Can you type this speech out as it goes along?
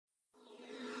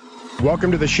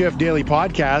Welcome to the Shift Daily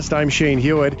Podcast. I'm Shane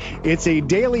Hewitt. It's a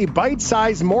daily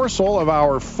bite-sized morsel of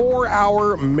our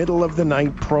 4-hour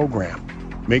middle-of-the-night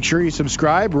program. Make sure you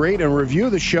subscribe, rate, and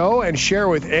review the show, and share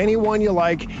with anyone you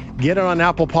like. Get it on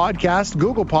Apple Podcasts,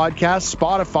 Google Podcasts,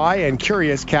 Spotify, and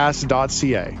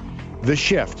CuriousCast.ca. The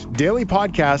Shift Daily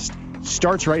Podcast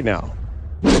starts right now.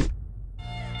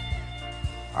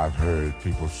 I've heard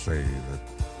people say that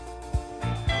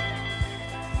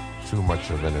too much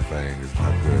of anything is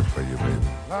not good for you, baby.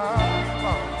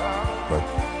 But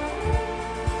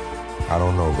I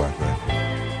don't know about that.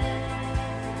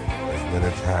 As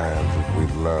many times as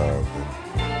we've loved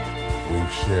and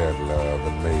we've shared love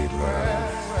and made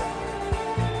love,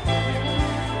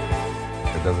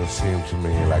 it doesn't seem to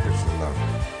me like it's enough.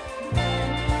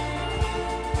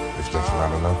 It's just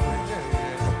not enough, baby.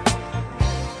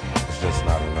 It's just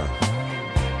not enough.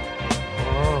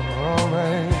 Oh,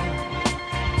 man.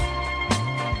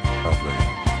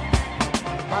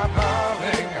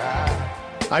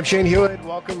 I'm Shane Hewitt.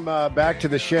 Welcome back to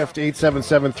the Shift.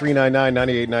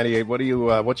 877-399-9898. What do you?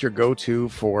 What's your go-to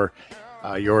for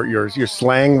your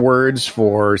slang words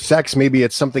for sex? Maybe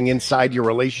it's something inside your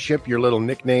relationship. Your little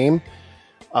nickname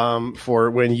for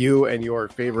when you and your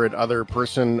favorite other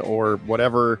person or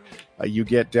whatever you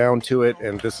get down to it.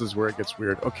 And this is where it gets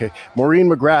weird. Okay, Maureen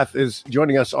McGrath is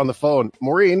joining us on the phone.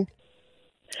 Maureen,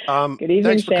 good evening.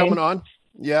 Thanks for Shane. coming on.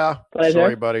 Yeah, Pleasure.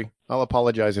 Sorry, buddy. I'll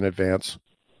apologize in advance.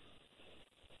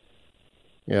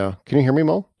 Yeah. Can you hear me,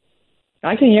 Mo?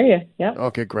 I can hear you. Yeah.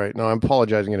 Okay, great. No, I'm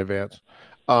apologizing in advance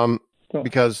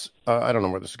because I don't know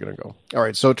where this is going to go. All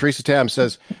right. So Teresa Tam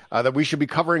says that we should be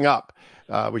covering up.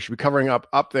 We should be covering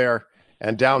up there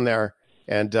and down there.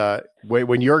 And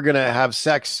when you're going to have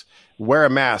sex, wear a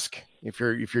mask if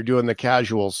you're doing the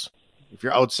casuals, if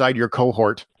you're outside your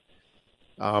cohort.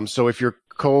 So if you're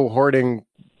cohorting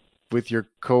with your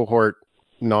cohort,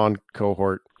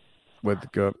 non-cohort, with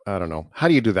I don't know. How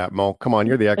do you do that, Mo? Come on,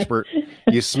 you're the expert.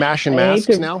 You smashing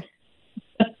masks now?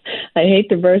 I hate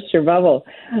to burst your bubble.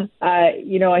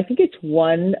 I think it's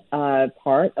one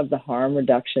part of the harm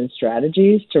reduction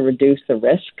strategies to reduce the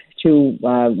risk to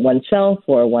oneself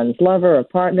or one's lover or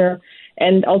partner,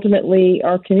 and ultimately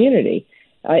our community.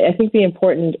 I think the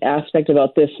important aspect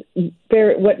about this,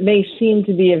 what may seem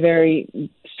to be a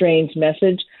very strange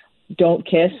message, don't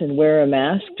kiss and wear a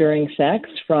mask during sex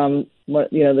from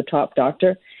the top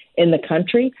doctor in the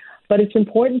country. But it's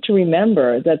important to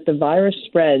remember that the virus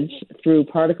spreads through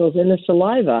particles in the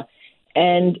saliva,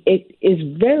 and it is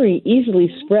very easily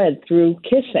spread through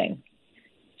kissing.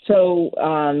 So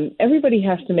everybody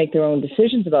has to make their own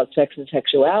decisions about sex and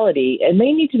sexuality, and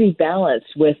they need to be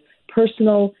balanced with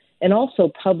personal and also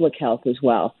public health as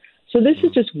well. So this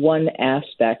is just one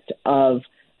aspect of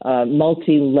a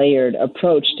multi-layered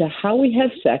approach to how we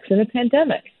have sex in a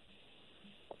pandemic.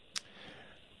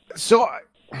 So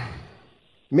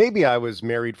maybe I was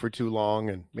married for too long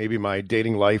and maybe my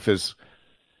dating life is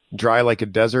dry like a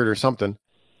desert or something.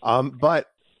 But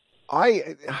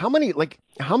how many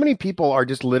people are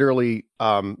just literally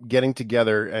getting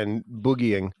together and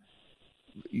boogieing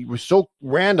so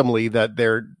randomly that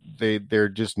they're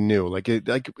just new? Like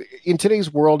in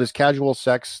today's world, is casual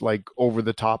sex like over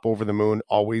the top, over the moon,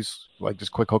 always like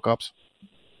just quick hookups?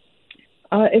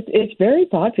 It's very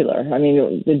popular. I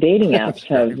mean, the dating apps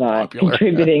have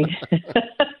contributed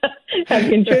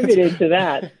to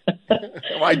that.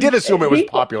 Well, I did assume it was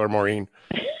popular, Maureen.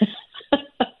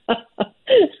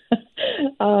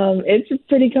 It's a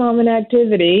pretty common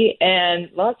activity, and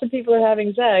lots of people are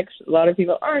having sex. A lot of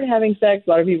people aren't having sex. A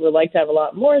lot of people would like to have a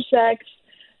lot more sex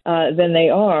than they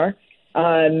are.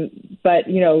 But,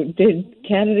 did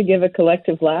Canada give a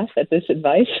collective laugh at this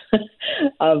advice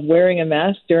of wearing a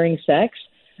mask during sex?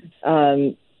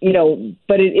 But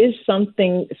it is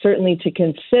something certainly to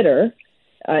consider.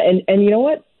 And you know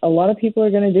what? A lot of people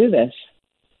are going to do this.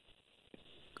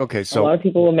 Okay, so a lot of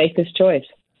people will make this choice.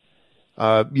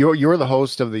 You're the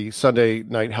host of the Sunday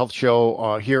Night Health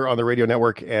Show here on the radio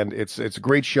network, and it's a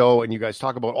great show, and you guys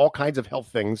talk about all kinds of health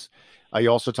things.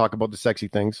 You also talk about the sexy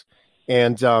things.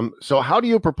 And so how do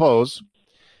you propose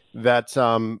that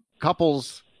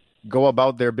couples go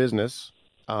about their business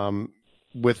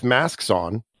with masks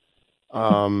on?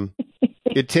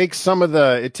 It takes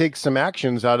some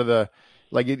actions out of the,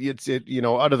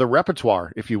 out of the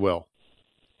repertoire, if you will.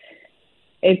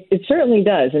 It certainly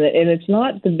does. And it's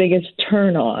not the biggest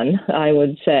turn on, I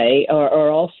would say, or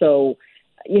also,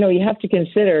 you have to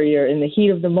consider you're in the heat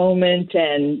of the moment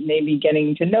and maybe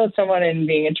getting to know someone and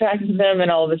being attracted to them.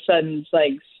 And all of a sudden it's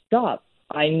like, stop,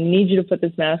 I need you to put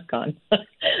this mask on.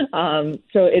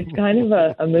 So it's kind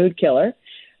of a mood killer.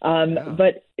 Yeah.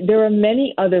 But there are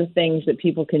many other things that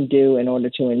people can do in order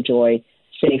to enjoy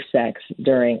safe sex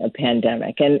during a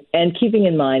pandemic, and keeping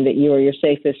in mind that you are your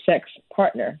safest sex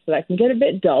partner. So that can get a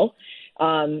bit dull.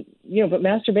 But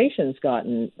masturbation's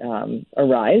gotten a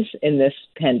rise in this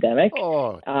pandemic.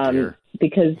 Oh, dear.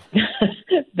 Because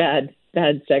bad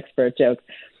sex birth jokes.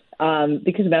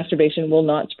 Because masturbation will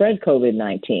not spread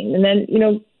COVID-19. And then,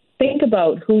 think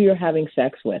about who you're having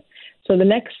sex with. So the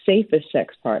next safest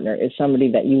sex partner is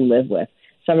somebody that you live with,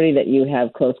 somebody that you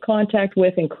have close contact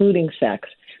with, including sex.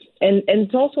 And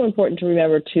it's also important to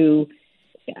remember to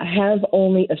have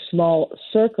only a small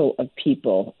circle of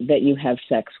people that you have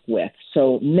sex with.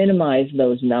 So minimize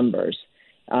those numbers.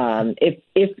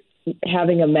 If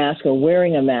having a mask or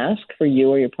wearing a mask for you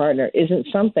or your partner isn't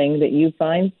something that you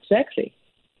find sexy.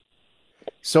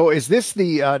 So is this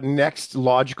the next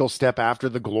logical step after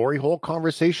the glory hole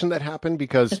conversation that happened?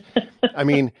 Because, I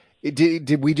mean,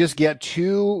 did we just get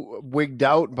too wigged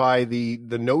out by the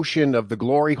notion of the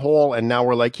glory hole, and now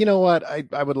we're like, you know what,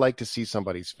 I would like to see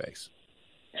somebody's face?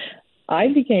 I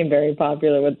became very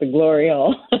popular with the glory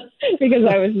hole because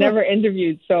I was never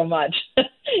interviewed so much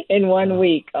in 1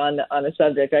 week on a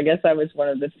subject. I guess I was one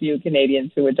of the few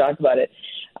Canadians who would talk about it.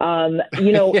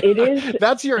 It is.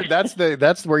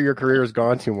 That's where your career has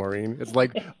gone to, Maureen. It's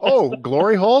like, oh,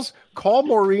 glory holes? Call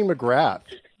Maureen McGrath.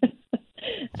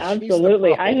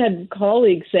 Absolutely. I had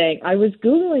colleagues saying, I was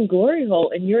Googling glory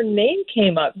hole and your name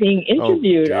came up being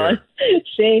interviewed on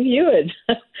Shane Hewitt.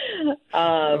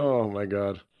 Oh, my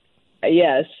God.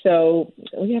 Yes. So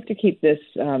we have to keep this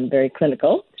very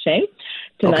clinical, Shane,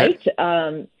 tonight.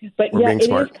 Okay. But We're it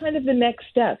smart. is kind of the next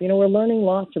step. We're learning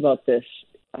lots about this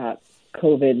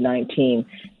COVID-19,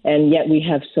 and yet we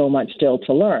have so much still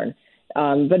to learn.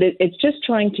 But it's just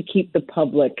trying to keep the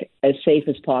public as safe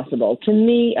as possible. To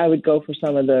me, I would go for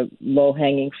some of the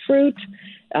low-hanging fruit,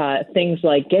 things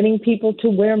like getting people to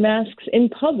wear masks in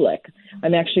public.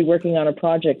 I'm actually working on a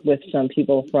project with some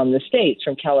people from the states,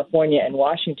 from California and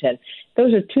Washington.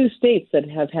 Those are two states that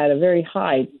have had a very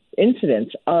high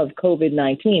incidence of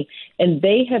COVID-19, and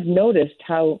they have noticed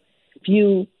how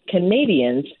few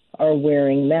Canadians are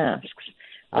wearing masks.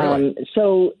 Really?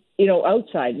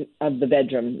 Outside of the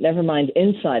bedroom, never mind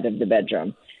inside of the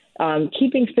bedroom.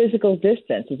 Keeping physical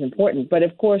distance is important, but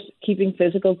of course, keeping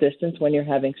physical distance when you're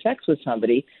having sex with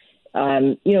somebody,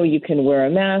 you can wear a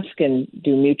mask and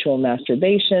do mutual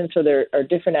masturbation. So there are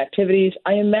different activities.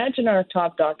 I imagine our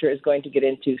top doctor is going to get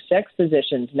into sex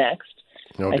positions next.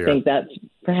 Oh, I think that's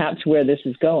perhaps where this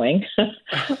is going.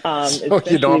 So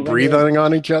you don't breathe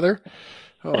on each other?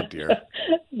 Oh, dear.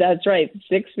 That's right.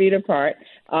 6 feet apart.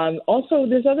 Also,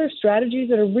 there's other strategies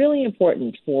that are really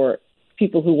important for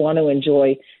people who want to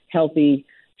enjoy healthy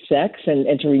sex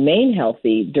and to remain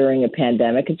healthy during a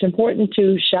pandemic. It's important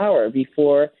to shower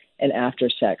before and after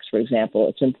sex, for example.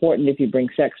 It's important if you bring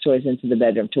sex toys into the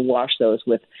bedroom to wash those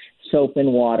with soap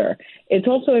and water. It's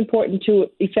also important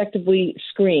to effectively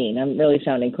screen. I'm really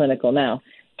sounding clinical now.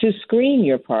 To screen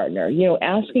your partner,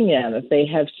 asking them if they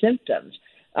have symptoms.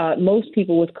 Most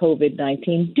people with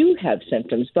COVID-19 do have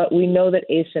symptoms, but we know that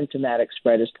asymptomatic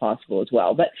spread is possible as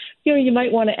well. But, you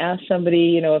might want to ask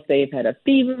somebody, if they've had a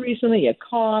fever recently, a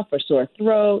cough or sore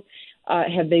throat.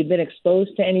 Have they been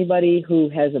exposed to anybody who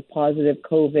has a positive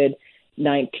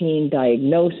COVID-19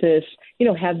 diagnosis?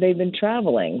 Have they been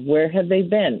traveling? Where have they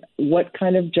been? What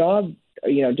kind of job,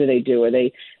 do they do? Are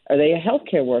they a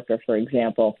healthcare worker, for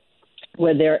example,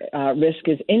 where their risk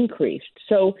is increased?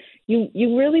 So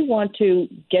you really want to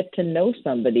get to know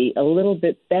somebody a little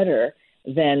bit better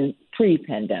than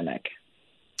pre-pandemic.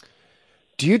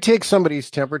 Do you take somebody's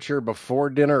temperature before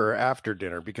dinner or after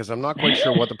dinner? Because I'm not quite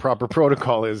sure what the proper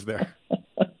protocol is there.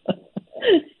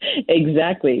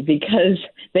 Exactly, because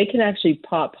they can actually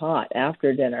pop hot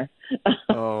after dinner.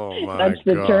 Oh, my That's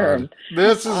the God. term.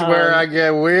 This is where I get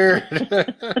weird.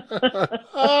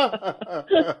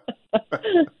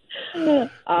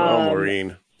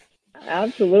 Maureen.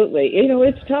 Absolutely.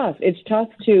 It's tough. It's tough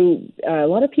to, a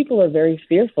lot of people are very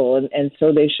fearful, and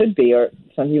so they should be, or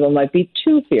some people might be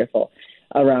too fearful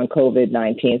around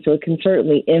COVID-19. So it can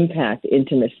certainly impact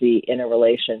intimacy in a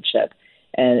relationship.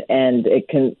 And it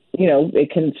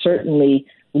can certainly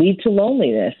lead to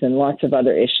loneliness and lots of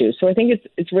other issues. So I think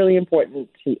it's really important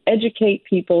to educate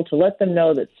people, to let them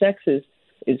know that sex is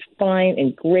fine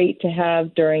and great to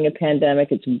have during a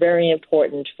pandemic. It's very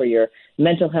important for your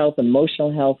mental health,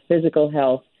 emotional health, physical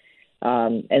health.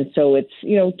 And so it's,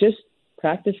 just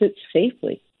practice it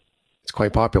safely. It's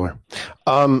quite popular.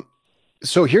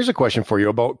 So here's a question for you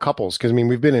about couples, because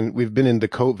we've been in the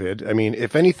COVID.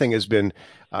 If anything has been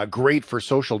great for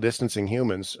social distancing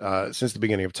humans since the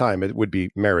beginning of time, it would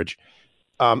be marriage.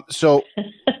 So,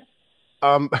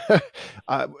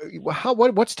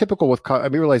 what's typical with? I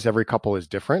realize every couple is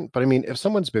different, but I mean, if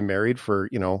someone's been married for,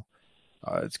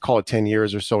 let's call it 10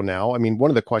 years or so now. I mean, one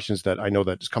of the questions that I know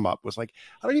that has come up was like,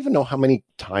 I don't even know how many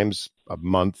times a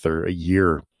month or a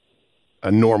year a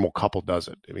normal couple does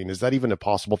it. I mean, is that even a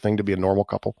possible thing to be a normal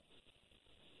couple?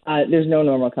 There's no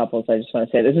normal couples. I just want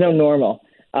to say there's no normal.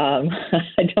 I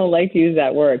don't like to use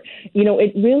that word.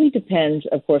 It really depends,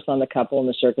 of course, on the couple and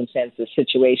the circumstance, the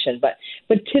situation. But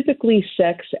typically,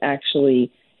 sex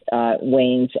actually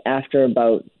wanes after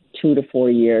about 2 to 4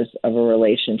 years of a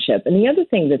relationship. And the other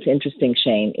thing that's interesting,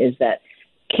 Shane, is that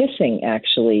kissing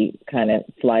actually kind of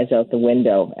flies out the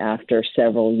window after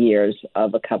several years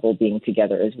of a couple being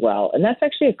together as well. And that's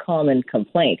actually a common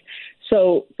complaint.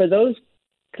 So for those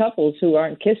couples who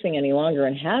aren't kissing any longer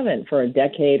and haven't for a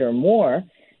decade or more,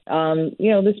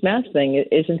 this mask thing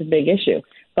isn't a big issue.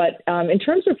 But in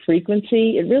terms of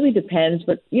frequency, it really depends.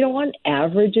 But, on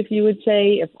average, if you would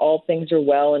say, if all things are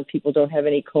well and people don't have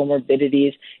any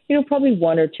comorbidities, probably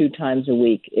 1 or 2 times a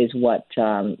week is what,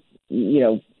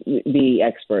 the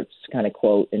experts kind of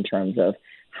quote in terms of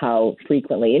how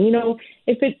frequently. And,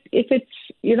 if it's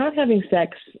you're not having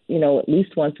sex, at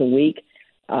least once a week,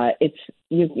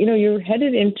 you're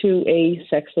headed into a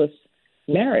sexless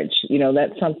marriage.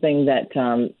 That's something that,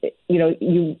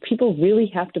 people really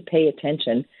have to pay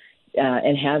attention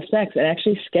and have sex and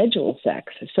actually schedule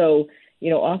sex. So,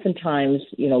 oftentimes,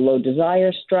 low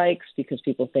desire strikes because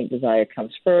people think desire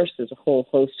comes first. There's a whole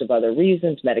host of other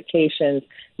reasons, medications,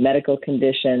 medical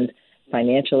conditions,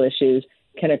 financial issues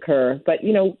can occur. But,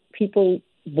 people,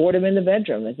 boredom in the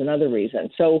bedroom is another reason.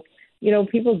 So,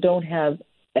 people don't have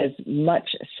as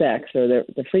much sex, or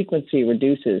the frequency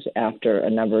reduces after a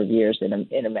number of years in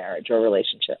a marriage or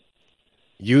relationship.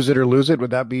 Use it or lose it.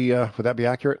 Would that be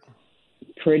accurate?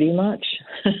 Pretty much.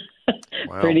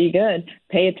 Wow. Pretty good.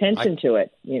 Pay attention to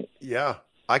it. Yeah.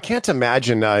 I can't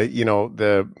imagine,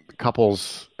 the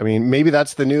couples. I mean, maybe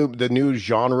that's the new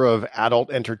genre of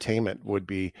adult entertainment would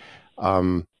be,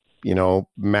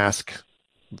 mask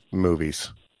movies.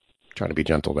 Trying to be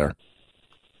gentle there.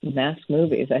 Mass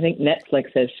movies. I think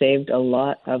Netflix has saved a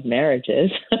lot of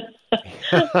marriages.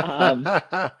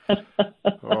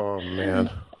 Oh man.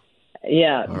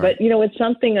 Yeah, all right. But it's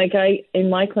something like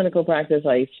in my clinical practice,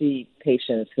 I see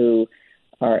patients who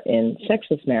are in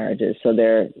sexless marriages. So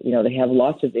they have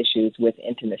lots of issues with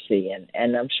intimacy,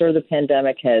 and I'm sure the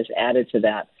pandemic has added to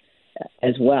that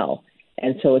as well.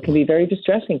 And so it can be very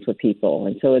distressing for people.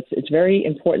 And so it's very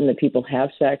important that people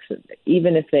have sex,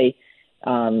 even if they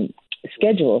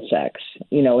schedule sex.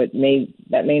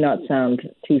 That may not sound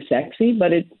too sexy,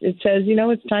 but it says,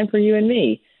 it's time for you and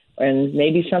me, and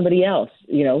maybe somebody else.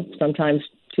 Sometimes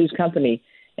 2's company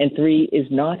and 3 is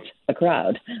not a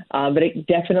crowd, but it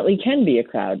definitely can be a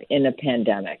crowd in a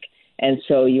pandemic. And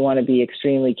so you want to be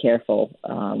extremely careful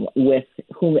with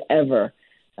whomever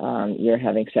you're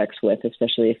having sex with,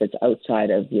 especially if it's outside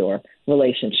of your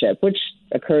relationship, which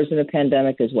occurs in a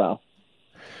pandemic as well.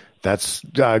 That's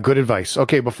good advice.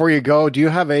 Okay, before you go, do you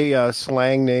have a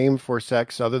slang name for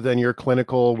sex other than your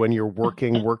clinical when you're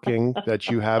working that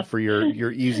you have for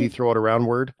your easy throw it around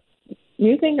word?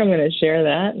 You think I'm going to share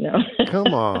that? No.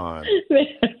 Come on.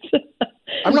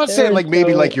 I'm not saying like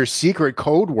maybe like your secret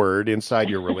code word inside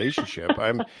your relationship.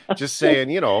 I'm just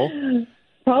saying,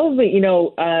 Probably,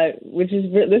 which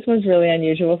is this one's really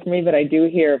unusual for me, but I do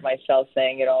hear myself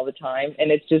saying it all the time,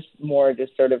 and it's just more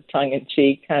just sort of tongue in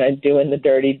cheek, kind of doing the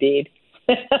dirty deed.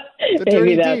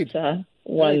 Maybe that's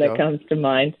one that comes to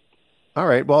mind. All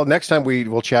right. Well, next time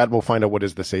we'll chat, we'll find out what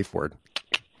is the safe word.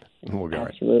 We'll go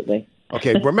Absolutely. Right.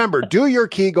 Okay. Remember, do your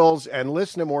Kegels and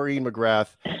listen to Maureen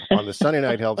McGrath on the Sunday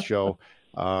Night Health Show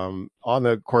on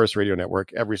the Chorus Radio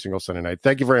Network every single Sunday night.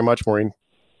 Thank you very much, Maureen.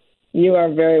 You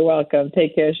are very welcome.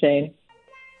 Take care, Shane.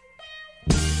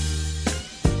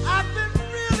 I've been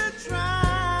really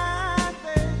trying,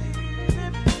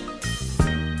 baby,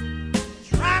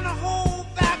 trying to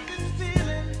hold back this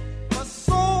feeling for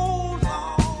so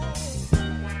long.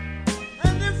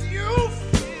 And if you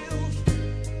feel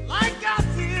like I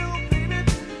feel, baby,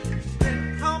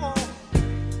 then come on.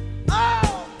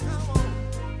 Oh, come on.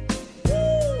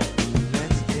 Woo.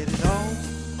 Let's get it on.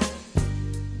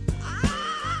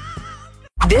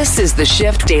 This is the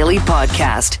Shift Daily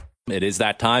Podcast. It is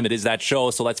that time. It is that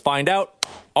show. So let's find out.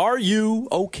 Are you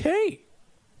okay?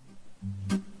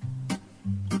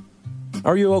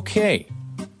 Are you okay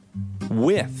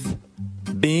with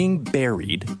being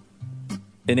buried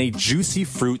in a juicy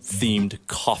fruit themed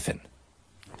coffin?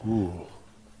 Ooh.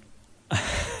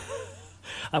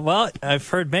 Well, I've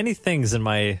heard many things in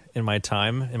my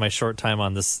short time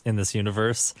in this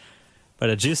universe. but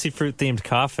a juicy fruit themed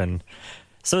coffin.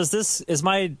 So is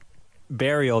my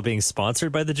burial being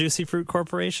sponsored by the Juicy Fruit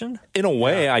Corporation? In a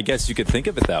way, I guess you could think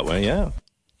of it that way. Yeah.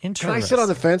 Can I sit on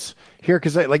the fence here?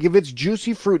 Because if it's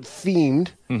juicy fruit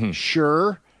themed,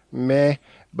 sure, meh.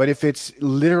 But if it's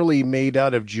literally made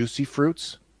out of juicy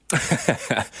fruits,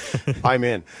 I'm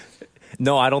in.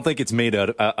 No, I don't think it's made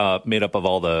up of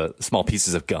all the small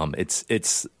pieces of gum.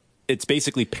 It's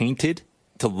basically painted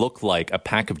to look like a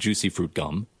pack of juicy fruit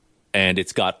gum, and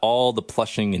it's got all the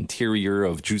plushing interior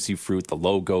of juicy fruit, the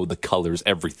logo, the colors,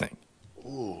 everything.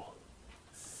 Ooh,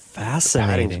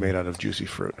 fascinating. The padding's made out of juicy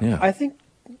fruit. Yeah, I think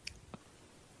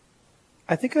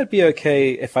I'd be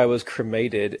okay if I was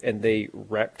cremated and they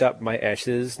wrapped up my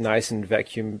ashes nice and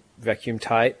vacuum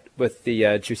tight with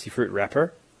the juicy fruit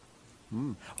wrapper.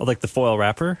 Oh, like the foil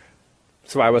wrapper?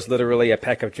 So I was literally a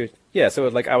pack of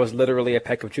I was literally a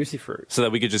pack of juicy fruit. so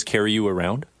that we could just carry you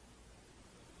around.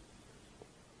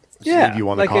 Leave you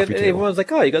on the coffee table. Everyone's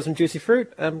like, "Oh, you got some juicy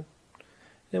fruit?"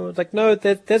 Everyone's like, "No,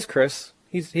 there's Chris.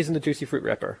 He's in the juicy fruit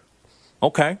wrapper."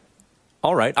 Okay,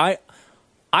 all right.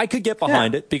 I could get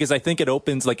behind it because I think it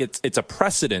opens it's a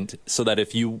precedent so that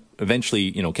if you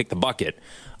eventually kick the bucket,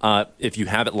 if you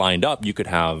have it lined up, you could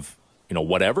have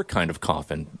whatever kind of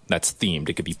coffin that's themed.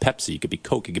 It could be Pepsi, it could be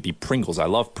Coke, it could be Pringles. I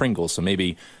love Pringles, so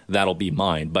maybe that'll be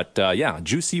mine. But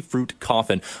juicy fruit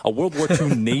coffin. A World War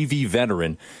II Navy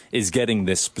veteran is getting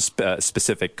this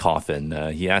specific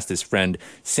coffin. He asked his friend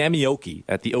Sammy Oki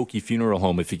at the Oki Funeral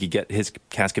Home if he could get his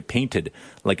casket painted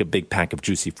like a big pack of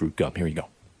juicy fruit gum. Here you go.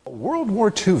 A World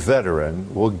War II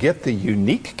veteran will get the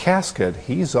unique casket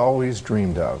he's always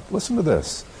dreamed of. Listen to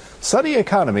this. Sunny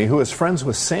Economy, who is friends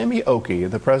with Sammy Oki,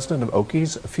 the president of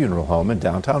Oki's Funeral Home in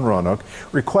downtown Roanoke,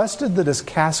 requested that his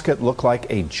casket look like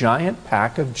a giant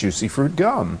pack of juicy fruit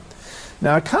gum.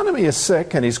 Now, Economy is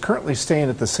sick and he's currently staying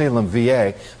at the Salem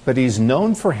VA, but he's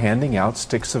known for handing out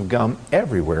sticks of gum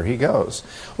everywhere he goes.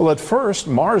 Well, at first,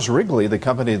 Mars Wrigley, the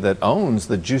company that owns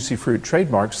the juicy fruit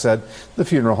trademark, said the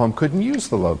funeral home couldn't use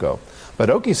the logo. But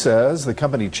Oki says the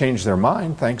company changed their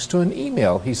mind thanks to an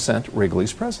email he sent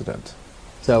Wrigley's president.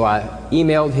 So I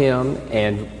emailed him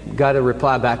and got a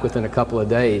reply back within a couple of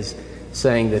days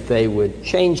saying that they would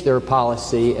change their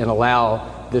policy and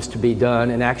allow this to be done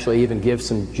and actually even give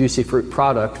some juicy fruit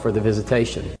product for the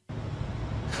visitation.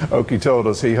 Oki told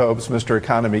us he hopes Mr.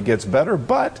 Economy gets better,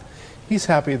 but he's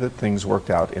happy that things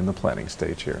worked out in the planning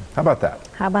stage here. How about that?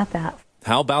 How about that?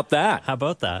 How about that? How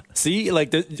about that? See,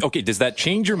 okay, does that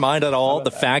change your mind at all?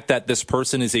 The fact that this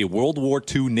person is a World War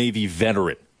II Navy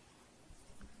veteran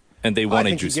and they want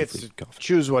a juicy fruit coffin.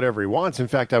 Choose whatever he wants. In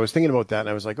fact, I was thinking about that and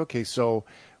I was like, okay, so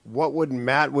what would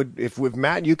Matt if with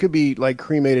Matt you could be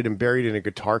cremated and buried in a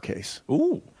guitar case?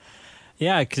 Ooh.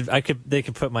 Yeah, they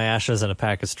could put my ashes in a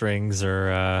pack of strings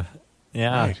or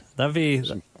right. that'd be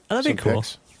cool.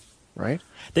 Picks, right?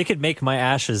 They could make my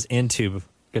ashes into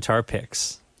guitar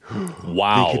picks.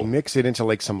 Wow. They could mix it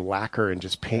into some lacquer and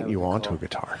just paint you onto a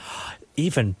guitar.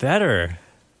 Even better.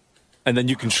 And then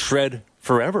you can shred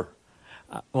forever.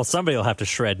 Well, somebody will have to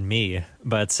shred me,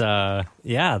 but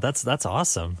that's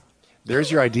awesome. There's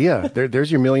your idea.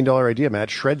 There's your $1 million idea, Matt.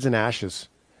 Shreds and ashes.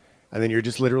 And then you're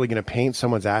just literally going to paint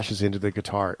someone's ashes into the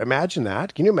guitar. Imagine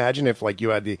that. Can you imagine if you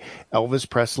had the Elvis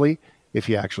Presley, if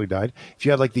he actually died, if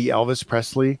you had the Elvis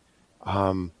Presley,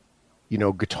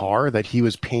 guitar that he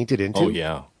was painted into? Oh,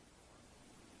 yeah.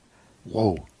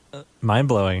 Whoa.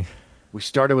 Mind-blowing. We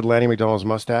started with Lanny McDonald's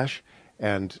mustache,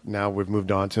 and now we've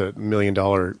moved on to $1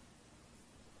 million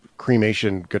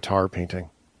cremation guitar painting.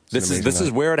 This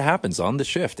is where it happens on the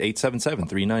shift.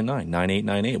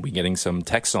 877-399-9898. We're getting some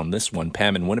texts on this one.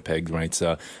 Pam in Winnipeg writes,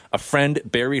 a friend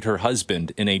buried her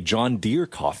husband in a John Deere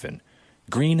coffin,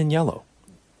 green and yellow.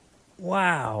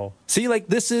 Wow. See,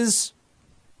 this is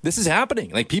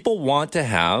happening. People want to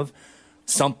have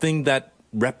something that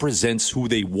represents who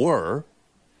they were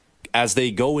as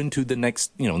they go into the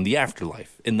next, in the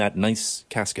afterlife, in that nice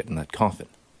casket, in that coffin.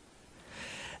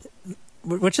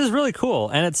 Which is really cool,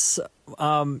 and it's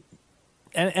and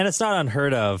it's not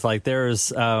unheard of.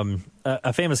 There's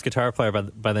a famous guitar player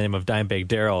by the name of Dimebag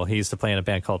Darrell. He used to play in a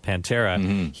band called Pantera.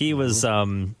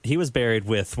 Mm-hmm. He was buried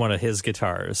with one of his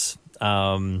guitars,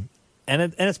 and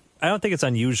it's I don't think it's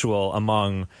unusual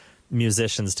among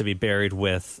musicians to be buried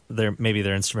with their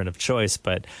instrument of choice,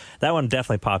 but that one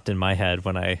definitely popped in my head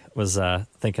when I was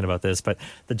thinking about this. But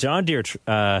the John Deere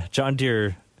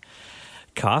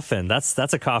coffin,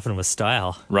 that's a coffin with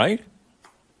style, right?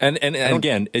 And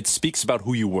again, it speaks about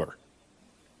who you were.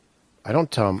 I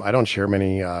don't share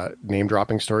many name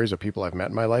dropping stories of people I've met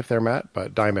in my life there, Matt,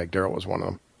 but Dimebag Darrell was one of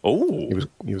them. Oh,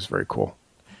 he was very cool.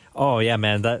 Oh yeah,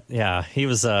 man, he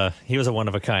was a one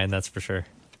of a kind, that's for sure.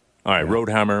 All right,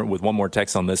 Roadhammer with one more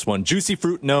text on this one. Juicy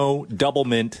fruit, no. Double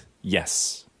mint,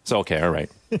 yes. So, okay, all right.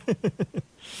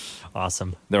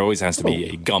 Awesome. There always has to be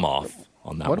a gum off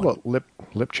on that What one. about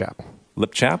lip chap?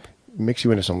 Lip chap? Mix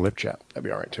you into some lip chap. That'd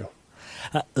be all right too.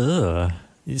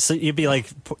 So you'd be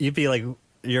like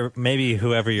your maybe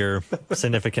whoever your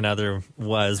significant other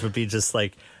would be just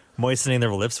like moistening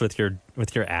their lips with your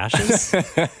ashes.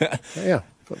 Yeah,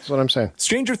 that's what I'm saying.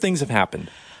 Stranger things have happened.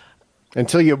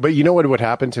 But you know what would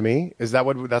happen to me?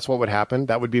 That's what would happen?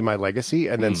 That would be my legacy,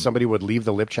 and then somebody would leave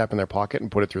the lip chap in their pocket and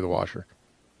put it through the washer.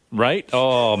 Right?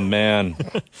 Oh, man.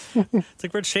 It's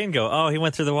like, where'd Shane go? Oh, he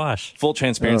went through the wash. Full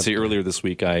transparency, earlier this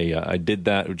week, I did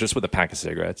that just with a pack of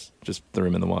cigarettes. Just threw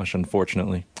them in the wash,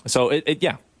 unfortunately. So,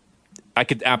 yeah. I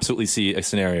could absolutely see a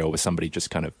scenario where somebody just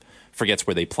kind of forgets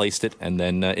where they placed it, and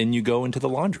then in you go into the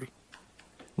laundry.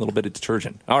 A little bit of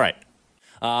detergent. All right.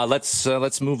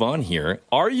 Let's move on here.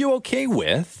 Are you okay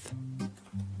with...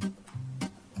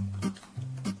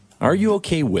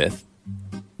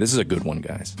 This is a good one,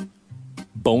 guys.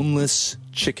 Boneless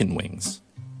chicken wings.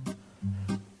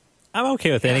 I'm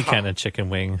okay with any kind of chicken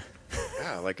wing.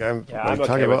 Yeah, I'm I'm talking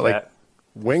okay about with like that.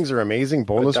 wings are amazing.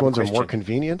 Boneless dumb ones are more question.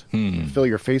 convenient. Fill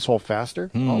your face hole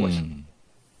faster. Always.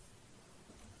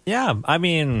 Yeah, I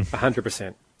mean,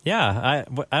 100%. yeah,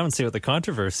 I don't see what the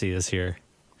controversy is here.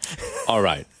 All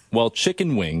right. Well,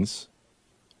 chicken wings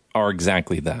are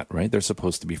exactly that, right? They're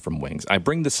supposed to be from wings. I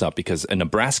bring this up because a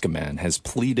Nebraska man has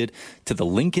pleaded to the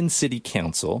Lincoln City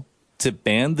Council to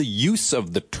ban the use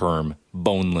of the term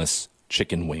boneless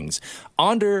chicken wings.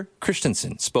 Ander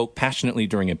Christensen spoke passionately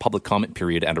during a public comment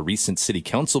period at a recent city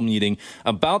council meeting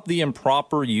about the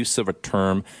improper use of a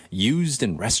term used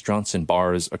in restaurants and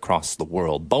bars across the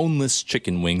world. Boneless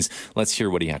chicken wings. Let's hear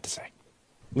what he had to say.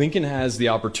 Lincoln has the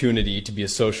opportunity to be a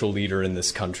social leader in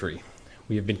this country.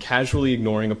 We have been casually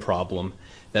ignoring a problem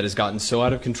that has gotten so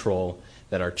out of control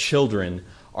that our children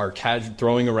are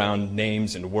throwing around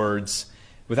names and words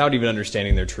without even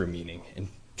understanding their true meaning and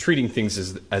treating things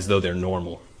as though they're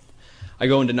normal. I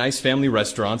go into nice family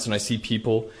restaurants and I see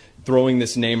people throwing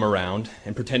this name around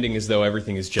and pretending as though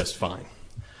everything is just fine.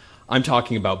 I'm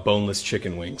talking about boneless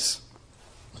chicken wings.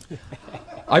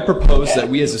 I propose that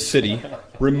we as a city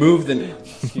remove the...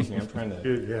 Excuse me, I'm trying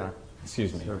to... Yeah.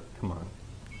 Excuse me. Come on.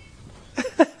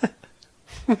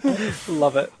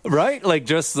 Love it. Right? Like,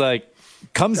 just like,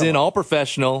 comes in all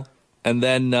professional, and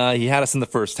then he had us in the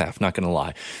first half, not going to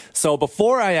lie. So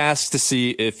before I ask to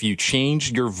see if you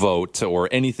changed your vote or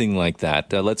anything like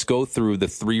that, let's go through the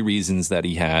 3 reasons that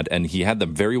he had, and he had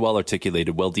them very well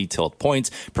articulated, well-detailed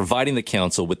points, providing the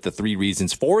council with the 3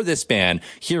 reasons for this ban.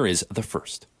 Here is the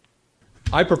first.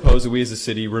 I propose that we as a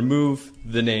city remove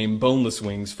the name boneless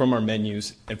wings from our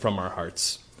menus and from our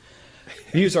hearts.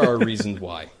 These are our reasons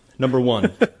why. Number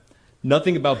 1,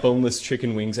 nothing about boneless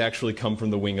chicken wings actually come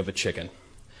from the wing of a chicken.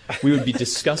 We would be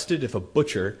disgusted if a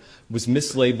butcher was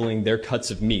mislabeling their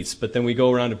cuts of meats, but then we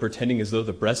go around and pretending as though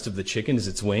the breast of the chicken is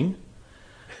its wing.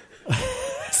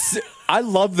 I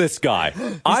love this guy.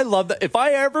 I love that. If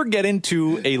I ever get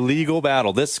into a legal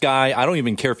battle, this guy, I don't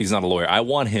even care if he's not a lawyer. I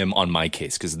want him on my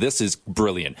case because this is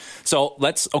brilliant. So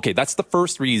that's the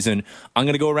first reason. I'm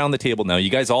going to go around the table now. You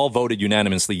guys all voted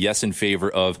unanimously yes in favor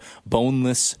of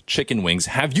boneless chicken wings.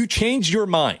 Have you changed your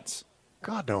minds?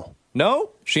 God, no. No?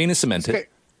 Shane is cemented. Okay.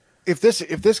 If this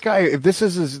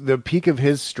is the peak of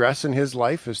his stress in his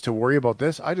life is to worry about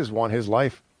this, I just want his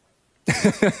life.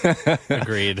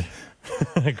 Agreed.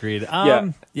 Agreed.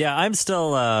 Yeah, I'm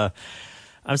still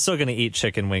going to eat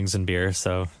chicken wings and beer,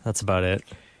 so that's about it.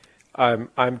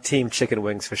 I'm team chicken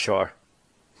wings for sure.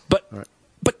 But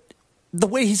the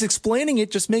way he's explaining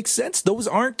it just makes sense. Those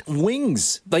aren't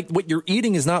wings. Like, what you're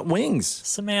eating is not wings.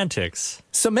 Semantics.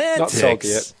 Not sold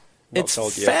yet. It's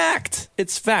fact.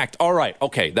 It's fact. All right.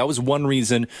 Okay, that was one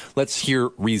reason. Let's hear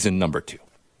reason number 2.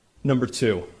 Number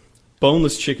 2,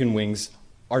 boneless chicken wings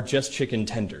are just chicken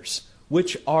tenders,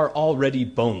 which are already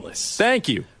boneless. Thank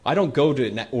you. I don't go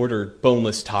to order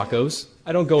boneless tacos.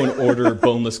 I don't go and order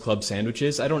boneless club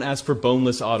sandwiches. I don't ask for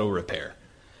boneless auto repair.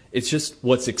 It's just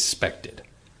what's expected.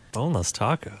 Boneless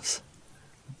tacos.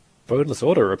 Boneless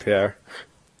auto repair.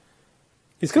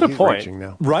 He's got a point. Reaching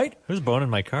now. Right? Who's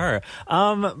boning my car?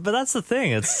 But that's the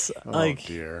thing. It's like,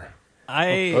 dear.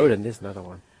 Bowden is another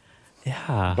one.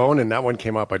 Yeah. Bonin, that one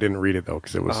came up. I didn't read it though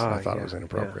because I thought it was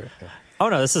inappropriate. Yeah. Oh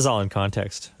no, this is all in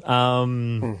context.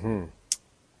 Yeah,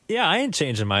 I ain't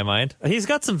changing my mind. He's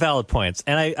got some valid points,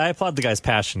 and I applaud the guy's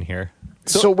passion here.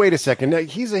 So wait a second. Now,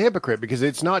 he's a hypocrite because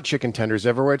it's not chicken tenders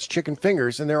everywhere. It's chicken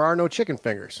fingers, and there are no chicken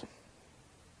fingers.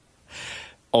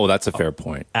 Oh, that's a fair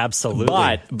point.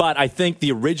 Absolutely. But I think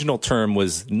the original term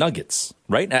was nuggets,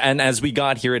 right? And as we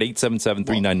got here at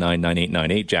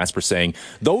 877-399-9898, Jasper saying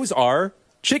those are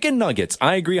chicken nuggets.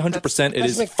 I agree 100%. It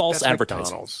is false advertising.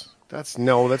 McDonald's.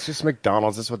 That's just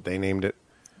McDonald's. That's what they named it.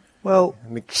 Well,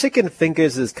 chicken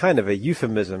fingers is kind of a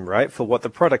euphemism, right, for what the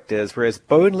product is, whereas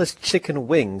boneless chicken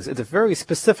wings is a very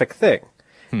specific thing.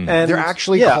 And they're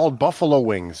actually called buffalo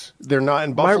wings. They're not,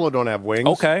 and buffalo don't have wings.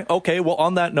 Okay. Well,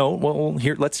 on that note,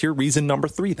 let's hear reason number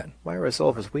 3 then. My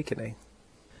resolve is weakening.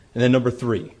 And then number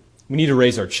 3, we need to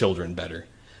raise our children better.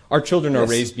 Our children are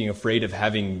raised being afraid of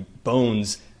having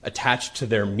bones attached to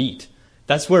their meat.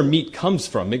 That's where meat comes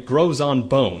from. It grows on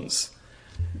bones.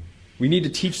 We need to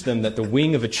teach them that the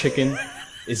wing of a chicken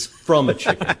is from a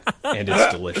chicken, and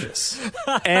it's delicious.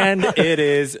 And it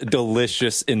is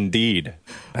delicious indeed.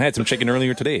 I had some chicken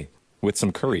earlier today with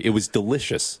some curry. It was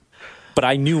delicious. But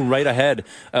I knew right ahead,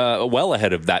 well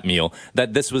ahead of that meal,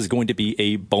 that this was going to be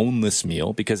a boneless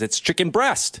meal because it's chicken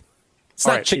breast. It's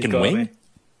not chicken wing.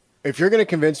 If you're going to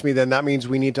convince me, then that means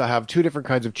we need to have 2 different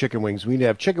kinds of chicken wings. We need to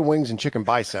have chicken wings and chicken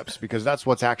biceps because that's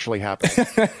what's actually happening.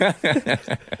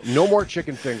 No more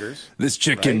chicken fingers. This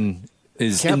chicken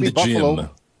is in the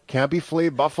gym. Can't be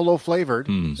buffalo flavored,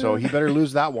 so he better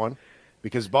lose that one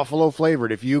because buffalo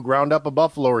flavored. If you ground up a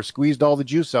buffalo or squeezed all the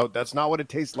juice out, that's not what it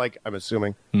tastes like, I'm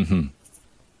assuming. Mm-hmm.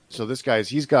 So this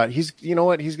guy's, you know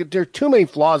what? There are too many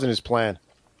flaws in his plan.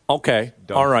 Okay.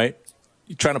 All right.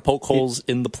 You're trying to poke holes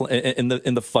in the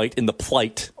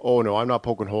plight. Oh no, I'm not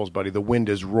poking holes, buddy. The wind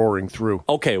is roaring through.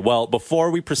 Okay, well,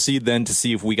 before we proceed then to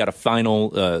see if we got a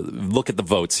final look at the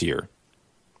votes here,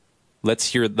 let's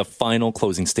hear the final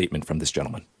closing statement from this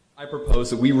gentleman. I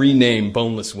propose that we rename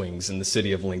boneless wings in the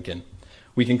city of Lincoln.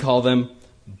 We can call them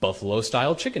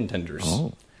buffalo-style chicken tenders.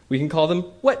 Oh. We can call them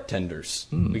wet tenders.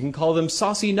 We can call them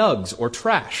saucy nugs or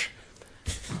trash.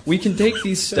 We can take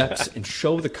these steps and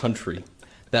show the country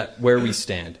that where we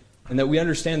stand, and that we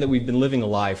understand that we've been living a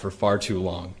lie for far too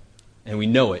long, and we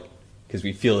know it because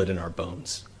we feel it in our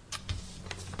bones.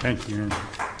 Thank you.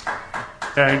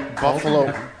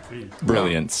 Buffalo.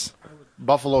 Brilliance.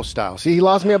 Buffalo style. See, he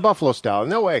lost me at buffalo style.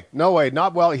 No way.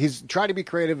 Not well. He's trying to be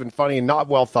creative and funny and not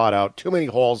well thought out. Too many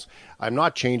holes. I'm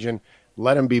not changing.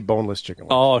 Let him be boneless chicken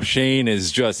wings. Oh, Shane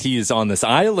is he is on this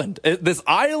island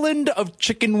of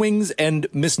chicken wings and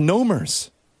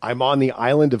misnomers. I'm on the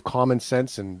island of common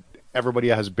sense, and everybody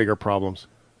has bigger problems.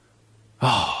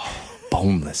 Oh,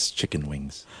 boneless chicken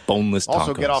wings. Boneless tacos.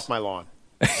 Also, get off my lawn.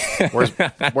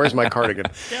 Where's my cardigan?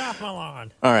 Get off my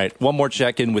lawn. All right, one more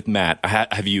check-in with Matt.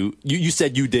 Have you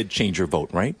said you did change your vote,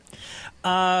 right?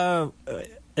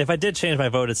 If I did change my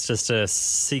vote, it's just to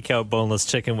seek out boneless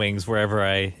chicken wings wherever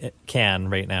I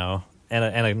can right now, and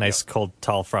a nice cold,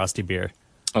 tall, frosty beer.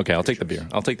 Okay, I'll take the beer.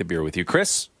 I'll take the beer with you.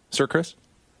 Sir Chris?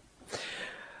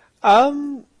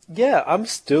 Yeah, I'm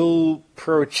still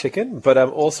pro chicken, but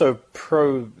I'm also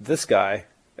pro this guy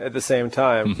at the same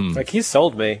time. Mm-hmm. Like, he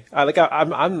sold me.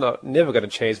 I'm never going to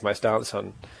change my stance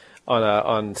on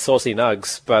saucy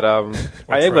nugs, but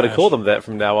I am going to call them that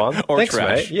from now on. Or Thanks,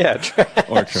 trash. mate. Yeah, trash.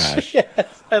 Or trash.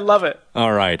 Yes, I love it.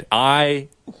 All right. I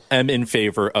am in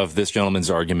favor of this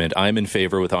gentleman's argument. I'm in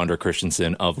favor with Andre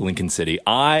Christensen of Lincoln City.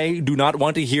 I do not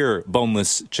want to hear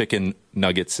boneless chicken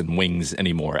nuggets and wings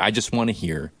anymore. I just want to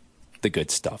hear the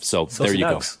good stuff. So there you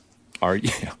go. Are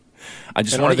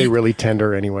they really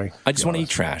tender anyway? I just want to eat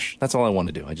trash. That's all I want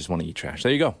to do. I just want to eat trash.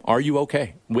 There you go. Are you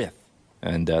okay with?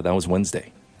 And that was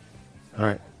Wednesday. All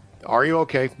right. Are you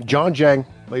okay? John Jang,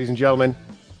 ladies and gentlemen.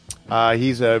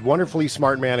 He's a wonderfully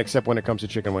smart man, except when it comes to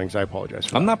chicken wings. I apologize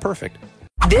for that. I'm not perfect.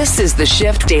 This is the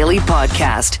Shift Daily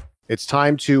Podcast. It's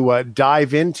time to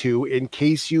dive into, in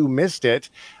case you missed it,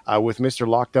 with Mr.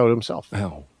 Locked Out himself.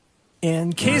 Oh.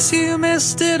 In case you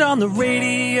missed it on the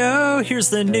radio, here's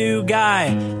the new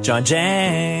guy, John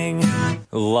Jang.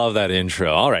 Love that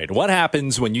intro. All right. What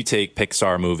happens when you take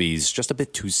Pixar movies just a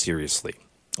bit too seriously?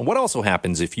 What also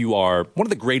happens if you are one of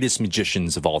the greatest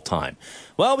magicians of all time?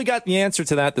 Well, we got the answer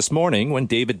to that this morning when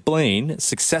David Blaine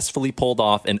successfully pulled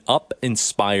off an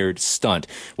Up-inspired stunt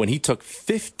when he took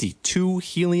 52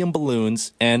 helium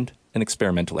balloons and an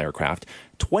experimental aircraft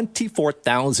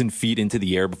 24,000 feet into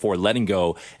the air before letting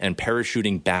go and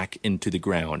parachuting back into the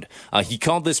ground. He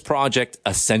called this project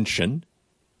Ascension.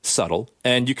 Subtle.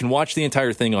 And you can watch the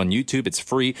entire thing on YouTube. It's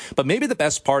free. But maybe the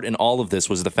best part in all of this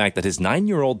was the fact that his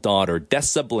 9-year-old daughter,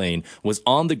 Dessa Blaine, was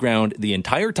on the ground the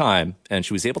entire time, and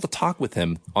she was able to talk with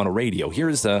him on a radio. Here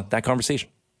is that conversation.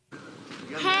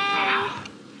 Hey.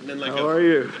 How are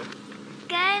you?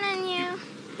 Good, and you?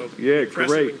 Yeah,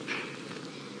 great.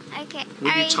 Okay.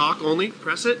 When you talk only,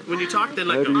 press it. When you talk, then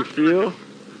How do you feel? Good.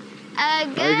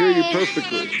 I hear you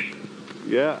perfectly.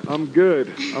 Yeah, I'm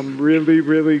good. I'm really,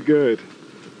 really good.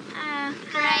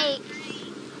 Great.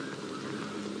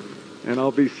 And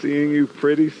I'll be seeing you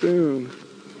pretty soon.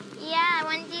 Yeah,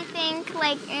 when do you think,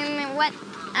 like, in what,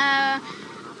 how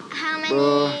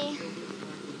many,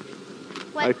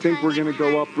 I think we're going to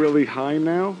go up really high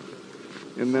now.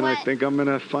 And then I think I'm going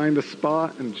to find a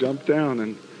spot and jump down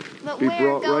and be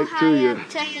brought right to you.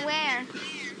 To where?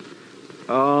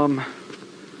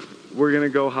 We're going to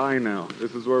go high now.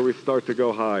 This is where we start to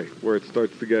go high, where it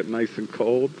starts to get nice and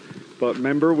cold. But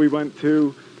remember, we went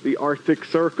to the Arctic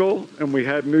Circle and we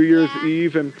had New Year's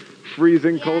Eve and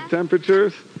freezing cold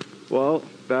temperatures. Well,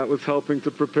 that was helping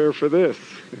to prepare for this.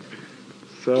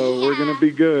 So we're going to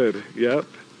be good. Yep.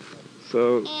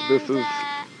 So this is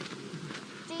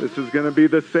going to be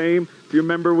the same. Do you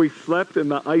remember we slept in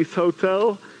the ice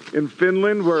hotel in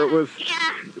Finland where it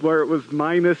was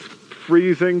minus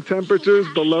freezing temperatures,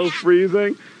 below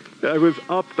freezing? I was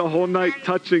up the whole night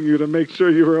touching you to make sure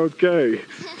you were okay.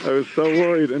 I was so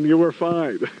worried, and you were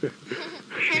fine.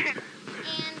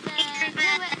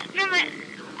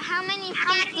 How many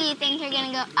feet do you think you're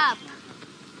going to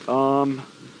go up?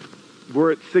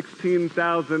 We're at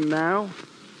 16,000 now.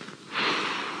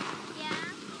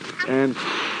 And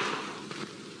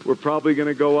we're probably going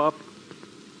to go up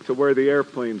to where the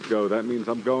airplanes go. That means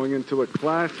I'm going into a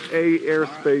Class A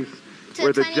airspace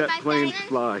where the jet planes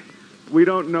fly. We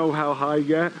don't know how high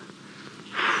yet.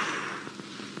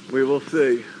 We will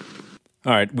see.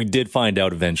 All right, we did find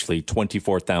out eventually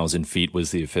 24,000 feet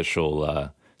was the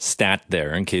official stat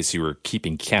there, in case you were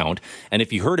keeping count. And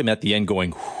if you heard him at the end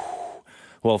going,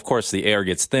 well, of course, the air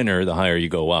gets thinner the higher you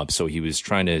go up. So he was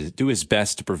trying to do his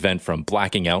best to prevent from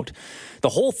blacking out. The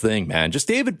whole thing, man, just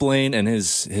David Blaine and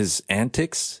his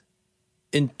antics.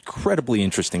 Incredibly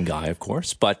interesting guy, of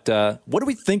course. But what do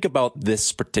we think about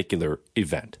this particular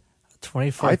event?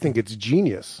 24. I think it's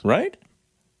genius. Right?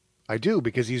 I do,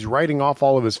 because he's writing off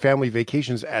all of his family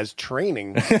vacations as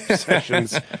training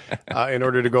sessions in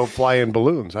order to go fly in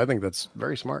balloons. I think that's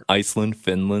very smart. Iceland,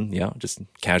 Finland, yeah, just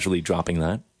casually dropping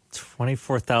that.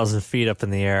 24,000 feet up in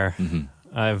the air. Mm-hmm.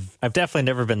 I've definitely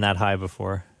never been that high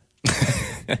before.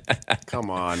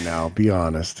 Come on now, be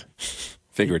honest.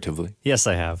 Figuratively. Yes,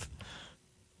 I have.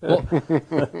 Well,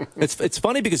 it's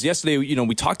funny because yesterday,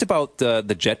 we talked about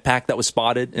the jetpack that was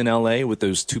spotted in L.A. with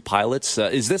those two pilots.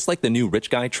 Is this like the new rich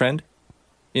guy trend?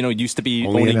 It used to be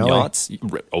Only owning in yachts.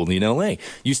 Only in L.A.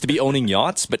 Used to be owning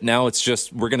yachts, but now it's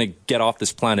just we're going to get off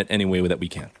this planet any way that we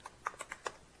can.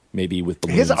 Maybe with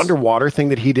balloons. His underwater thing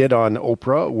that he did on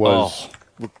Oprah was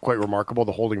quite remarkable,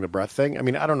 the holding the breath thing. I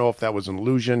mean, I don't know if that was an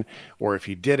illusion or if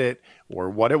he did it or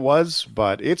what it was,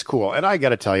 but it's cool. And I got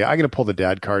to tell you, I'm going to pull the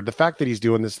dad card. The fact that he's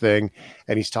doing this thing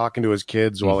and he's talking to his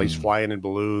kids while he's flying in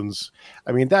balloons.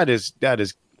 I mean, that is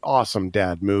awesome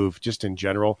dad move just in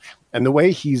general. And the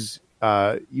way he's,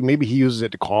 maybe he uses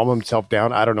it to calm himself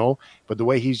down. I don't know. But the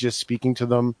way he's just speaking to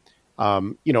them,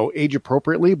 age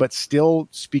appropriately, but still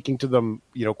speaking to them,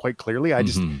 quite clearly. I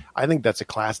think that's a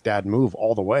class dad move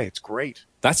all the way. It's great.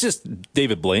 That's just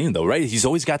David Blaine, though, right? He's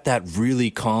always got that really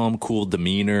calm, cool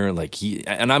demeanor.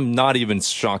 And I'm not even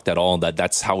shocked at all that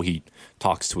that's how he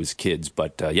talks to his kids.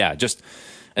 But just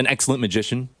an excellent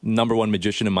magician, number one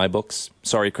magician in my books.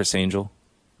 Sorry, Chris Angel,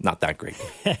 not that great.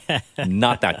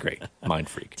 Not that great. Mind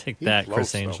freak. Take that,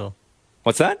 Chris Angel.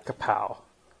 What's that? Kapow.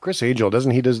 Chris Angel,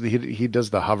 doesn't he does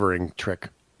the hovering trick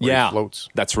where he floats.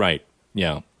 That's right.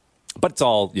 Yeah. But it's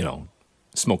all,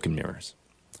 smoke and mirrors.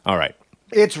 All right.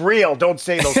 It's real. Don't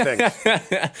say those things.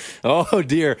 Oh,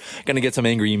 dear. Going to get some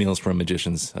angry emails from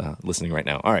magicians listening right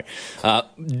now. All right.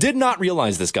 Did not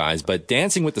realize this, guys, but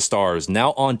Dancing with the Stars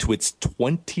now on to its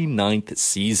 29th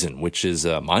season, which is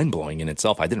mind-blowing in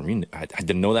itself. I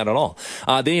didn't know that at all.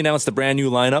 They announced a brand new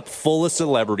lineup full of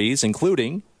celebrities,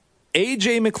 including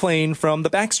AJ McClain from the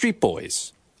Backstreet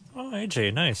Boys. Oh,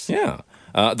 AJ, nice. Yeah.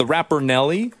 The rapper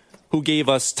Nelly, who gave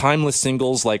us timeless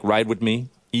singles like Ride With Me,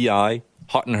 EI,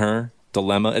 Hot in Her,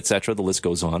 Dilemma, etc. The list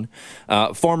goes on.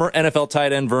 Former NFL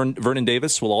tight end Vernon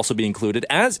Davis will also be included,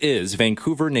 as is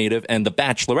Vancouver native and The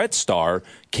Bachelorette star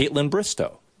Caitlin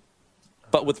Bristow.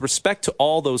 But with respect to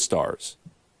all those stars,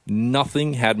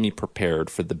 nothing had me prepared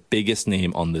for the biggest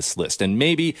name on this list, and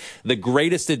maybe the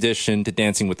greatest addition to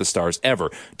Dancing with the Stars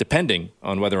ever, depending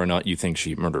on whether or not you think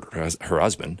she murdered her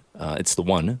husband. It's the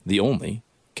one, the only,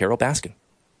 Carol Baskin.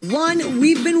 One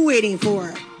we've been waiting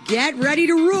for. Get ready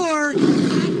to roar.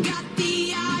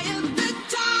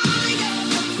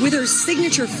 With her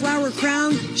signature flower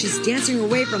crown, she's dancing her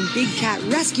way from Big Cat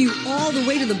Rescue all the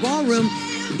way to the ballroom,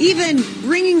 even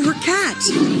bringing her cat.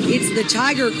 It's the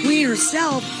Tiger Queen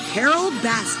herself, Carol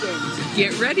Baskin.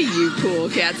 Get ready, you cool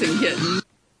cats and kittens.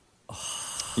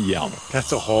 Yeah.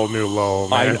 That's a whole new low,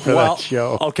 man, for that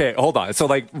show. Okay, hold on. So,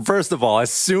 like, first of all,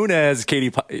 as soon as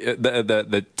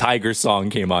the Tiger song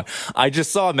came on, I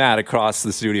just saw Matt across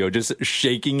the studio just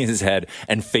shaking his head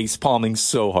and face palming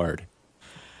so hard.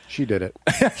 She did it.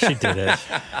 She did it.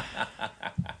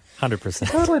 100%.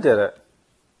 Totally did it.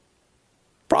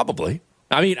 Probably.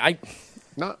 I mean,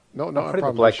 No, Put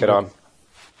the blanket on.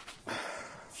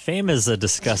 Fame is a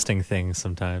disgusting thing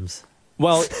sometimes.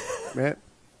 Well, man,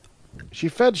 she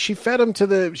fed him to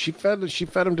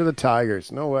the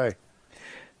Tigers. No way.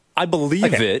 I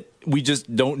believe it. We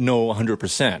just don't know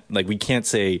 100%. Like, we can't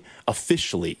say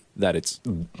officially that it's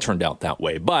turned out that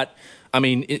way. But I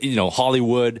mean,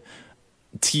 Hollywood,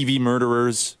 TV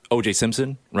murderers, O.J.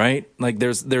 Simpson, right? Like,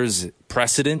 there's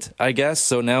precedent, I guess.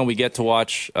 So now we get to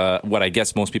watch what I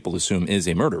guess most people assume is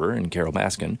a murderer in Carol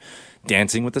Baskin,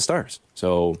 Dancing with the Stars.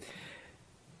 So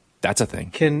that's a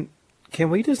thing. Can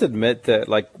we just admit that,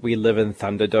 like, we live in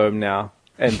Thunderdome now,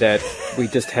 and that we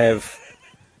just have,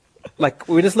 like,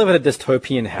 we just live in a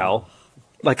dystopian hell,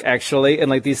 like, actually, and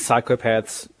like these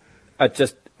psychopaths are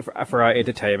just for our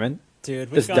entertainment.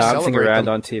 Dude, just dancing around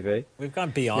on TV. We've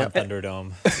gone beyond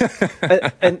Thunderdome.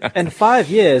 and 5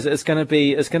 years, it's gonna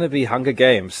be Hunger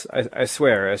Games. I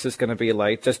swear, it's just gonna be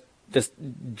like just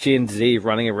Gen Z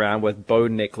running around with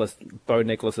bone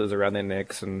necklaces around their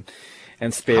necks and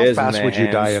spears. How in fast their would you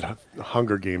hands. die at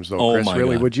Hunger Games, though, Oh Chris? my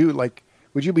Really? God.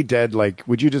 Would you be dead? Like,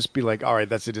 would you just be like, all right,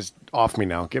 that's it, just off me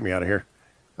now, get me out of here?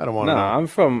 I don't want to. No,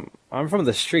 know. I'm from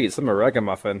the streets. I'm a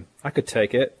ragamuffin. I could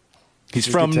take it. He's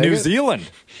from New Zealand.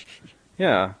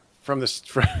 Yeah.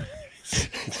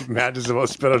 Matt is about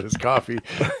to spit out his coffee.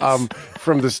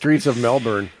 From the streets of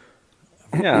Melbourne.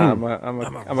 Yeah,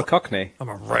 I'm a Cockney. I'm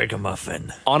a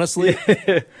ragamuffin. Honestly,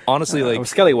 like, I'm a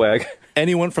scallywag.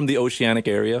 Anyone from the oceanic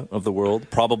area of the world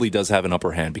probably does have an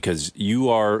upper hand because you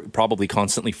are probably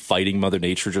constantly fighting Mother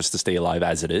Nature just to stay alive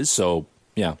as it is. So,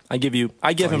 yeah, I give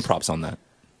him props on that.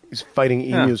 He's fighting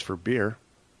emus for beer.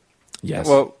 Yes.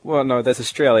 Well, no, that's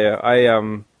Australia.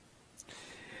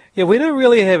 Yeah, we don't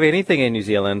really have anything in New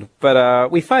Zealand, but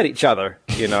we fight each other.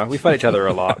 We fight each other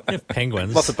a lot. We have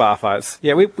penguins. Lots of bar fights.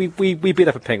 Yeah, we beat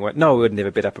up a penguin. No, we would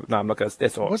never beat up. No, I'm not going to.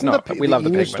 That's all. Wasn't no, the, we love the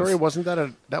emu penguins. story? Wasn't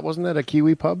that a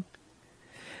Kiwi pub?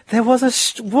 There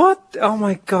was what? Oh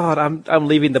my god! I'm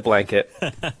leaving the blanket.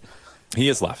 He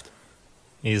has left.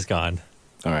 He's gone.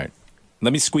 All right.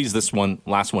 Let me squeeze this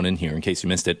last one in here in case you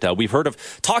missed it. We've heard of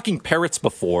talking parrots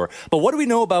before, but what do we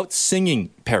know about singing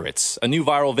parrots? A new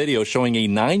viral video showing a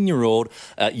 9-year-old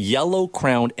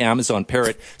yellow-crowned Amazon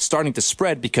parrot starting to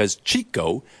spread because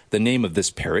Chico, the name of this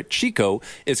parrot, Chico,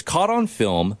 is caught on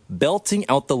film belting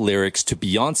out the lyrics to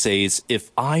Beyonce's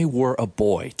If I Were a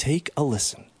Boy. Take a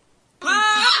listen.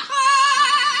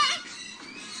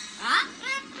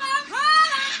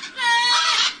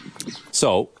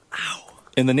 So,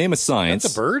 in the name of science...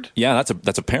 That's a bird? Yeah,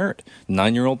 that's a parrot.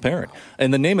 9-year-old parrot.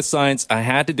 In the name of science, I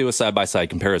had to do a side-by-side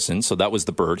comparison, so that was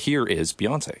the bird. Here is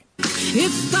Beyonce.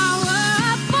 If I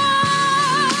were a boy,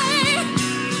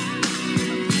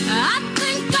 I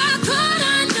think I could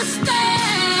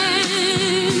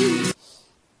understand.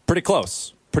 Pretty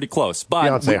close. But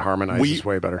Beyonce harmonizes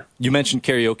way better. You mentioned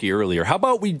karaoke earlier. How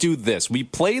about we do this? We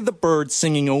play the bird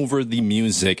singing over the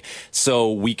music so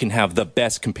we can have the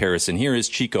best comparison. Here is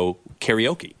Chico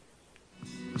karaoke.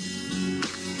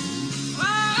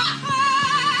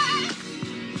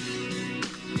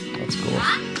 That's cool.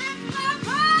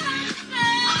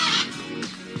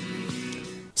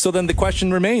 So then the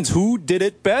question remains, who did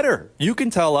it better? You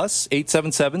can tell us,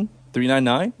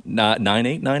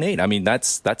 877-399-9898. I mean,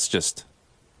 that's just,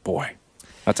 boy,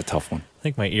 that's a tough one. I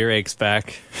think my earache's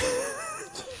back.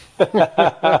 It's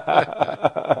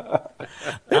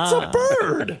a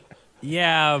bird.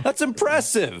 Yeah. That's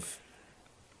impressive.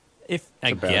 If It's I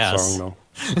a bad guess. song,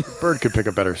 though. Bird could pick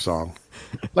a better song.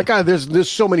 Like, there's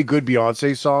so many good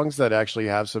Beyonce songs that actually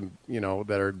have some,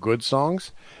 that are good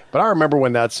songs. But I remember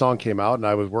when that song came out, and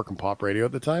I was working pop radio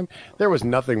at the time. There was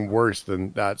nothing worse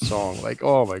than that song. Like,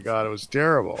 oh my god, it was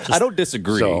terrible. I don't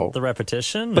disagree. So, The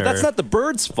repetition? But or- that's not the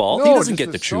bird's fault. no, He doesn't just get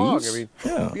to the song. choose. I mean,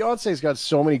 Beyonce's got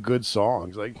so many good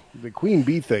songs. Like the Queen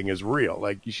Bee thing is real.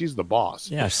 Like she's the boss.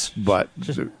 Yes. But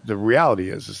the reality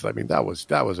is, I mean, that was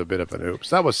a bit of an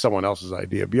oops. That was someone else's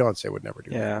idea. Beyonce would never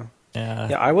do that.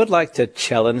 Yeah, I would like to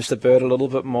challenge the bird a little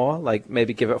bit more, like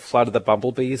maybe give it Flight of the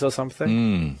Bumblebees or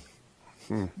something.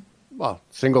 Well,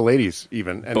 single ladies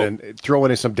even, and then throw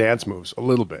in some dance moves a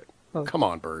little bit. Come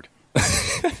on, bird.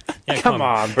 Yeah, Come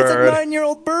on, It's bird. a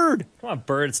 9-year-old bird. Come on,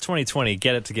 bird. It's 2020.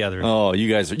 Get it together. Oh, you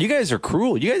guys are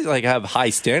cruel. You guys like have high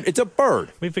standard. It's a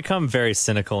bird. We've become very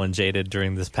cynical and jaded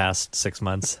during this past 6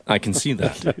 months. I can see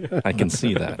that. I can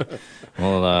see that.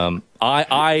 Well,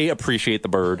 I appreciate the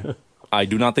bird. I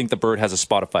do not think the bird has a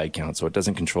Spotify account, so it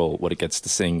doesn't control what it gets to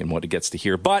sing and what it gets to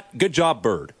hear. But good job,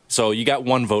 bird. So you got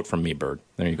 1 vote from me, bird.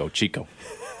 There you go, Chico.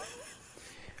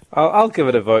 I'll give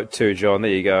it a vote too, John.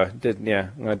 There you go. I'm going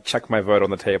to chuck my vote on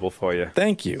the table for you.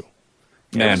 Thank you.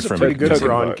 Man, Man, from pretty good for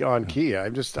on key.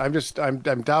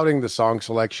 I'm doubting the song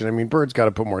selection. I mean, Bird's got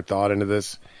to put more thought into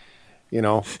this. You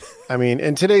know, I mean,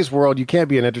 in today's world, you can't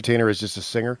be an entertainer as just a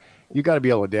singer. You got to be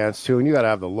able to dance too, and you got to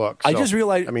have the look. So, I just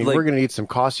realized. I mean, like, we're going to need some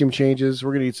costume changes.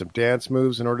 We're going to need some dance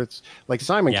moves in order to, like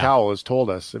Simon Cowell has told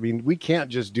us. I mean, we can't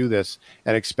just do this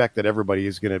and expect that everybody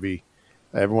is going to be.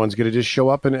 Everyone's going to just show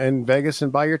up in Vegas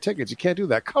and buy your tickets. You can't do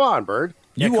that. Come on, Bird.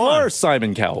 You are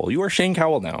Simon Cowell. You are Shane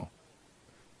Cowell now.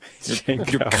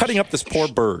 You're cutting up this poor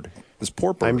bird. This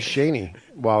poor bird. I'm Shaney.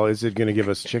 Well, is it going to give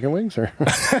us chicken wings or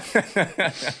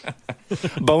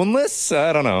boneless?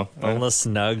 I don't know. Boneless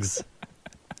nugs.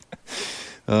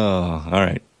 Oh, all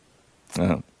right.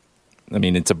 I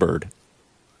mean, it's a bird.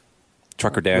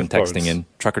 Trucker Dan texting in.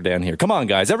 Trucker Dan here. Come on,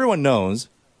 guys. Everyone knows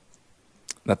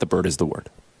that the bird is the word.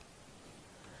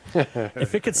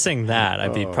 If it could sing that,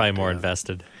 I'd be probably more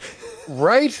invested.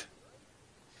 Right?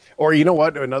 Or you know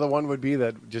what? Another one would be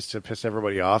that just to piss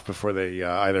everybody off before they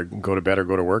either go to bed or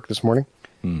go to work this morning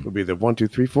would be the 1, 2,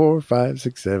 3, 4, 5,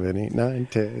 6, 7, 8, 9,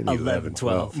 10, 11,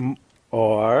 12.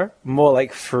 Or more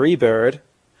like Freebird.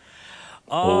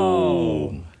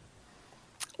 Oh.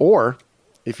 Or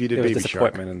if you did There was Baby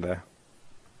Shark. disappointment in there.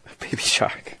 Baby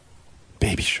Shark.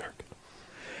 Baby Shark.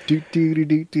 I'm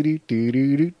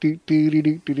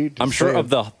sure of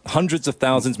the hundreds of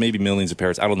thousands, maybe millions of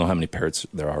parrots. I don't know how many parrots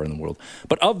there are in the world.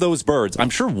 But of those birds, I'm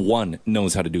sure one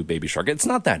knows how to do Baby Shark. It's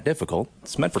not that difficult.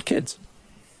 It's meant for kids.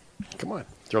 Come on.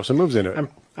 Throw some moves into it.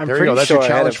 I'm there you go. pretty That's sure your I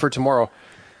had challenge a- for tomorrow.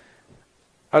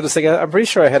 I was just thinking, I'm pretty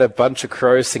sure I had a bunch of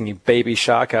crows singing Baby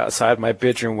Shark outside my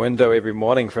bedroom window every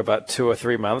morning for about 2 or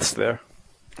 3 months there.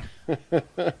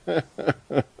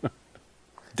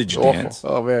 Did you dance?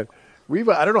 Oh, man.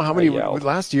 I don't know how many yelled.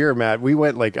 last year, Matt. We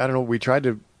went like I don't know. We tried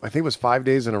to. I think it was 5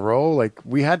 days in a row. Like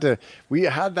we had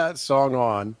that song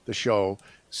on the show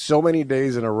so many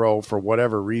days in a row for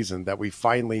whatever reason that we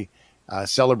finally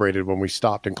celebrated when we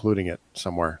stopped including it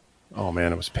somewhere. Oh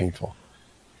man, it was painful.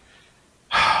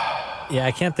 Yeah,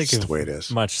 I can't think That's of the way it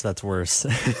is. much that's worse.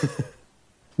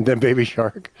 Than Baby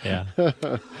Shark. Yeah.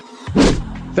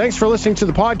 Thanks for listening to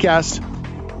the podcast.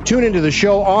 Tune into the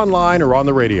show online or on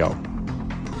the radio.